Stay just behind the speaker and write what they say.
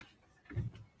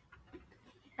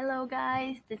Hello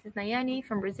guys, this is Nayani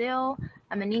from Brazil.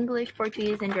 I'm an English,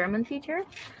 Portuguese, and German teacher,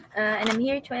 and I'm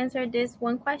here to answer this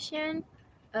one question.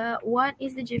 What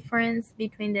is the difference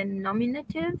between the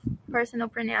nominative personal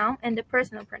pronoun and the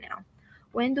personal pronoun?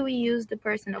 When do we use the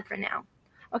personal pronoun?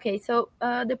 Okay, so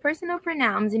the personal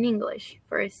pronouns in English,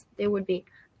 first, they would be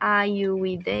I, you,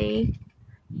 we, they,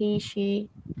 he, she,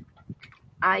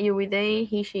 I, you, we, they,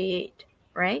 he, she, it,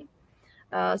 right?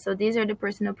 So these are the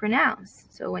personal pronouns.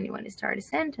 So when you want to start a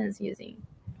sentence using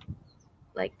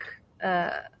like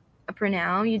a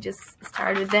pronoun, you just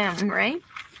start with them, right?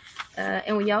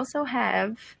 And we also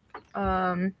have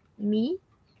me.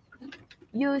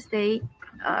 You stay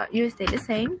the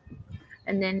same,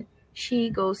 and then she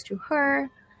goes to her,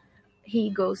 he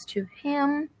goes to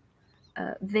him,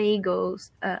 they go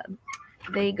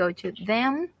to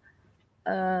them,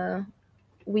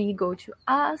 we go to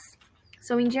us.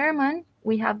 So in German,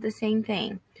 we have the same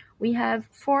thing. We have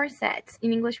 4 sets.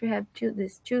 In English, we have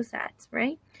two sets,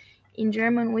 right? In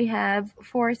German, we have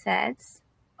 4 sets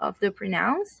of the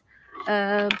pronouns,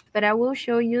 but I will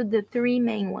show you the 3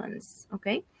 main ones,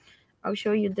 okay? I'll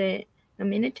show you the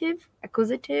nominative,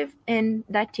 accusative, and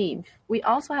dative. We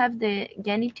also have the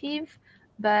genitive,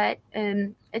 but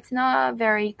it's not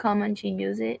very common to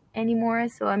use it anymore,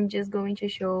 so I'm just going to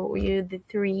show you the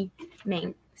 3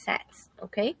 main sets,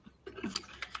 okay?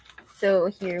 So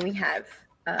here we have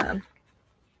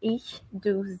ich,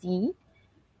 du, sie,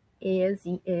 er,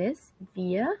 sie, es,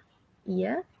 wir,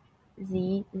 ihr,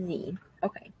 sie, sie.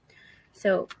 Okay,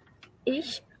 so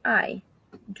ich, I,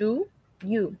 du,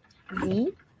 you,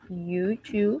 sie, you,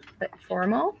 two, but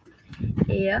formal,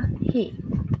 er, he,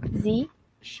 sie,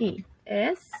 she,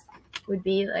 es would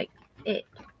be like it,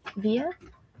 wir,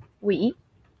 we,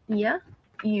 ihr,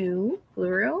 you,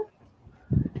 plural,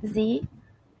 sie,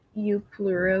 you,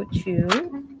 plural, too.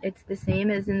 It's the same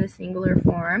as in the singular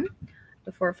form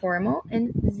for formal,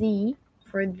 and sie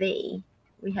for they.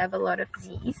 We have a lot of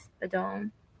z's, but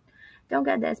don't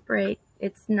get desperate.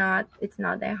 It's not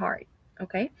that hard,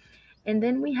 okay? And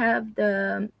then we have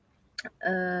the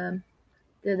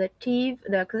dative,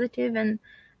 the accusative and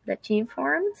dative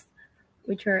forms,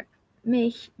 which are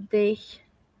mich, dich.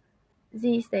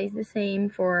 Sie stays the same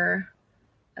for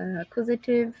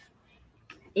accusative.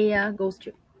 Er goes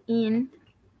to in,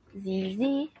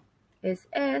 sie, es,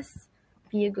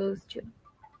 wir goes to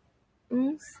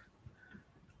uns,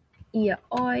 ihr,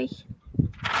 euch,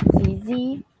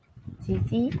 sie.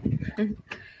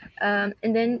 And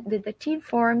then the dative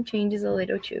form changes a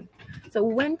little too. So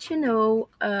when to know,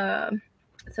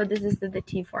 so this is the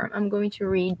dative form. I'm going to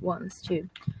read once too.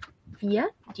 Wir,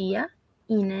 dir,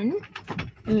 ihnen,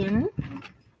 ihm,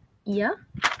 ihr,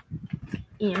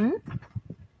 ihm,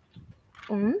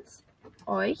 uns,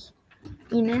 euch,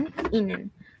 ihnen.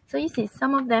 So you see,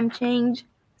 some of them change,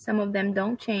 some of them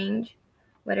don't change.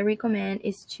 What I recommend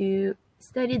is to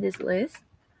study this list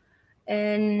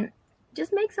and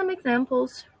just make some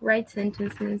examples, write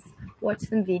sentences, watch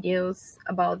some videos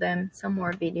about them, some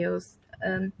more videos.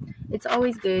 It's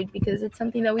always good because it's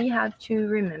something that we have to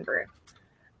remember.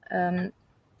 And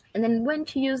then when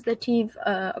to use dative,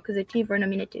 accusative, or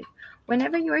nominative.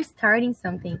 Whenever you are starting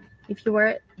something, if you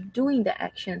are doing the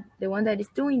action, the one that is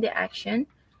doing the action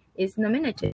is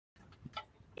nominative.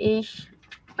 Ich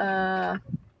lerne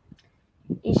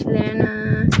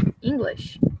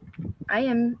English. I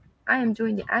am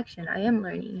doing the action. I am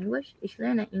learning English. Ich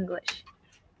lerne English.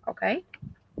 Okay?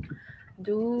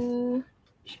 Du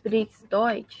sprichst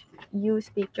Deutsch. You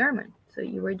speak German. So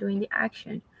you are doing the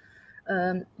action.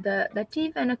 The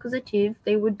dative and accusative,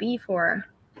 they would be for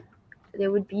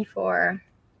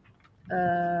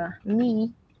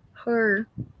me, her,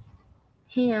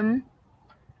 him,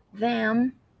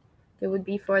 them. They would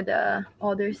be for the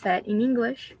other set in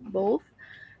English, both.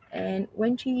 And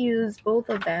when to use both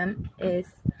of them it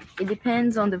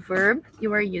depends on the verb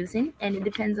you are using, and it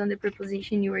depends on the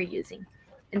preposition you are using.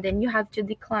 And then you have to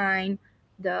decline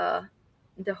the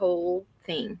whole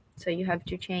thing. So you have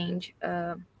to change.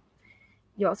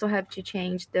 You also have to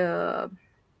change the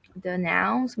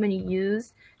nouns when you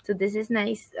use. So this is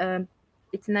nice.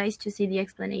 It's nice to see the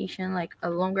explanation, like a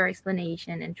longer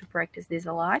explanation, and to practice this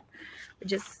a lot,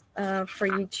 just for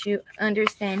you to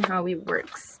understand how it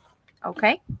works.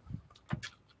 Okay?